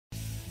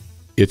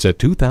It's a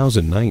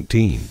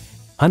 2019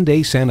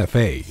 Hyundai Santa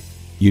Fe.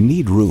 You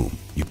need room,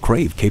 you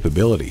crave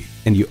capability,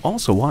 and you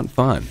also want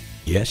fun.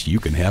 Yes, you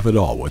can have it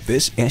all with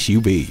this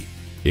SUV.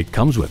 It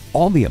comes with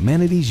all the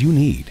amenities you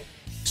need: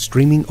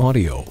 streaming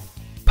audio,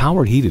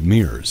 power heated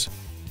mirrors,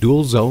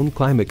 dual zone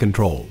climate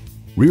control,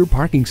 rear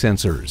parking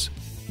sensors,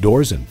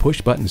 doors and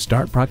push button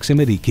start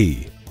proximity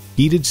key,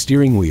 heated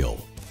steering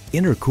wheel,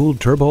 intercooled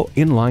turbo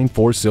inline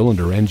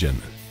 4-cylinder engine,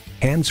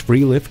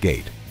 hands-free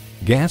liftgate,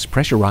 gas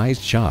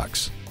pressurized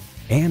shocks,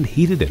 and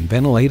heated and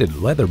ventilated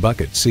leather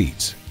bucket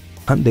seats.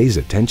 Hyundai's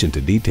attention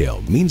to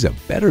detail means a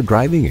better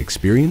driving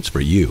experience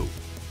for you.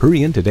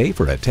 Hurry in today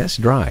for a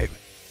test drive.